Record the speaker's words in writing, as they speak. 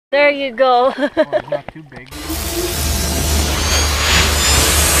There you go. Oh, it's not too big.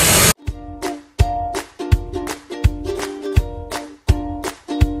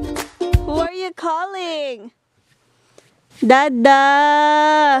 Who are you calling?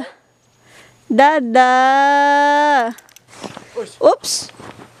 Dada! Dada! Oops!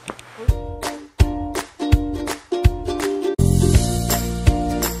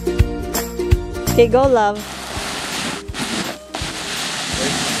 Okay, go, love.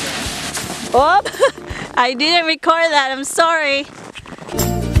 Oh! I didn't record that. I'm sorry.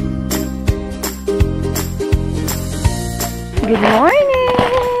 Good morning!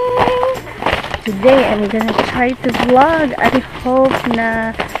 Today, I'm gonna try to vlog. I hope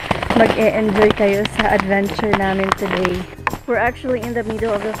na mag-e-enjoy kayo sa adventure namin today. We're actually in the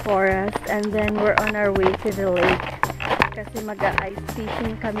middle of the forest and then we're on our way to the lake kasi mag-ice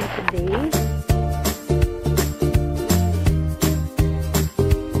fishing kami today.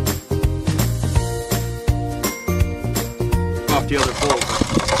 Off the other pole.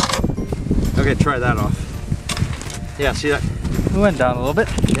 Okay, try that off. Yeah, see that? We went down a little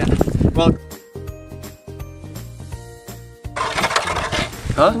bit. Yeah. Well.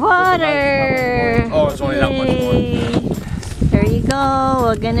 Huh? Water! Oh, it's only that much more. There you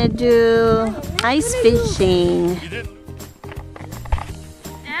go. We're gonna do ice fishing.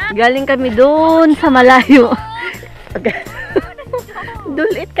 Galing kami doon sa malayo.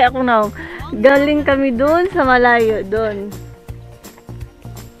 Dulit ka ako now. Galing kami doon sa malayo doon.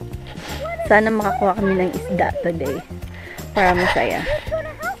 Sana makakuha kami ng isda today para masaya.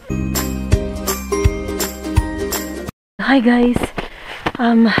 Hi guys.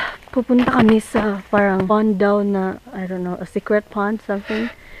 Pupunta kami sa parang pond daw na, I don't know, a secret pond, something.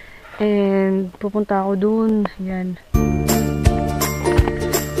 And pupunta ako dun. Yan.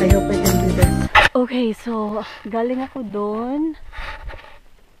 I hope I can do this. Okay, so galing ako dun.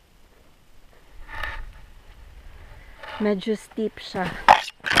 Medyo steep siya.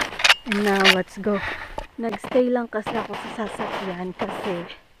 And now, let's go. Nagstay lang kasi ako sa sasakyan kasi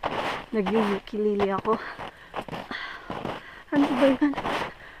nagliliki-lili ako. Ano ba yan?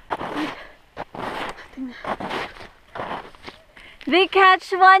 We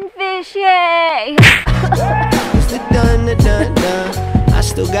catch one fish, yay! I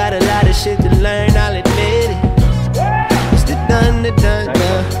still got a lot of shit to learn, I'll admit it. It's the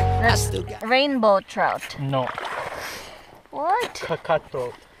I still got rainbow trout. No. What?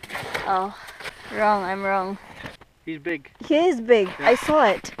 Cutthroat. Oh, wrong, I'm wrong. He's big. He is big. Yeah. I saw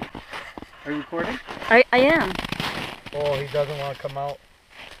it. Are you recording? I am. Oh, he doesn't want to come out.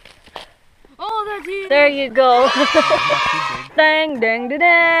 Oh, that's it. There you go. Dang, dang, dang,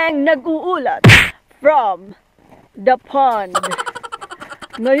 dang. Nag-uulat from the pond.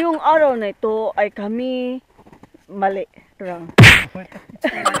 Ngayong araw na ito ay kami mali. Wrong.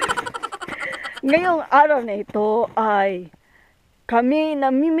 Ngayong araw na ito ay kami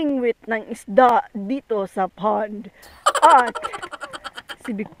namimingwit ng isda dito sa pond. At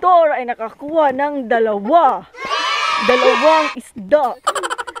si Viktor ay nakakuha ng dalawang isda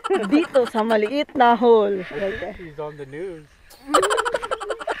dito sa maliit na hole. Okay. He's on the news.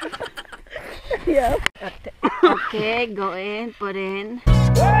 Yeah. Okay, go in, put in.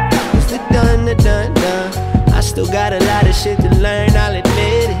 I still got a lot of shit to learn, I'll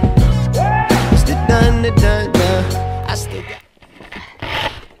admit it. It's the I still got.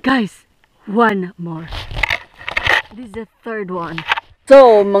 Guys, one more. This is the third one.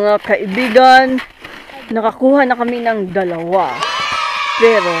 So, mga kaibigan, nakakuha na kami ng dalawa.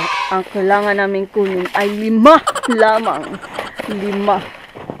 Pero, ang kailangan namin kunin ay 5 lamang.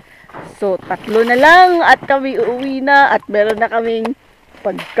 5. So, 3 na lang at kami uuwi na at meron na kaming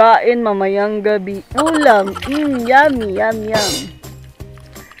pagkain mamayang gabi. Ulam. Yummy, yum, yum.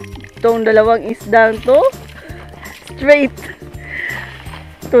 Itong 2 isdang to, straight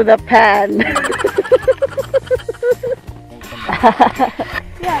to the pan.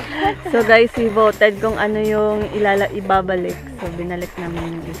 So guys, we voted kung ano yung ibabalik. So binalik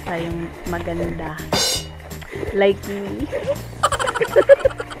namin yung isa, yung maganda. Like me.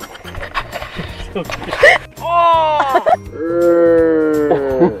 Oh!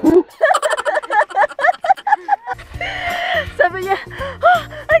 Sabi niya, oh,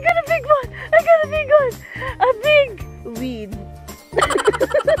 I got a big one! I got a big one! A big weed.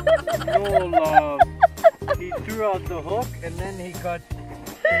 No, love. He threw out the hook and then he got.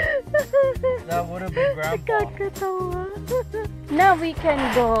 That would have been grandpa. Now we can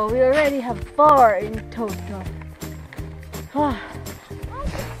go. We already have 4 in total.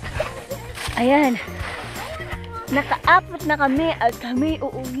 Ayan. Naka-4 na kami at kami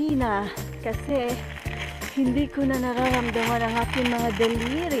uuwi na. Kasi Hindi ko na nararamdaman ang aking mga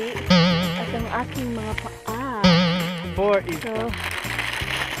daliri at ang aking mga paa. 4 each. So,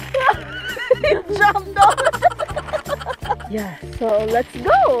 you jumped off. Yeah, so let's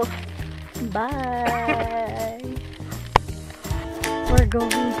go. Bye. We're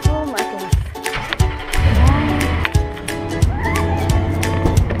going home at last.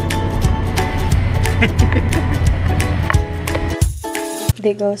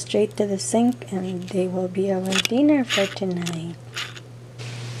 They go straight to the sink and they will be our dinner for tonight.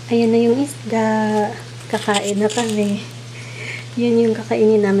 Ayan na yung isda. Kakain na kami. Yun yung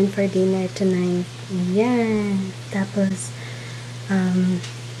kakainin namin for dinner tonight. Ayan. Tapos,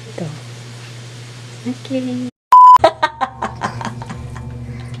 ito. Okay.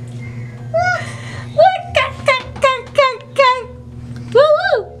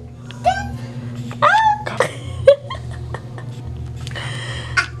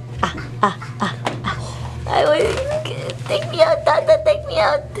 Take me out, Tata, take me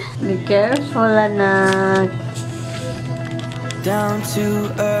out. Be careful, anak. Down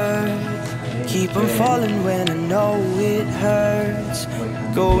to earth, keep on falling when I know it hurts.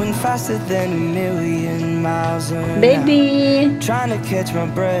 Going faster than 1,000,000 miles an hour. Baby. Trying to catch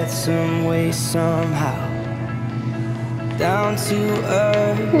my breath some way, somehow. Down to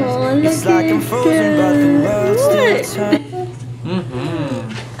earth, Oh, it's like I'm frozen, but the world still turns.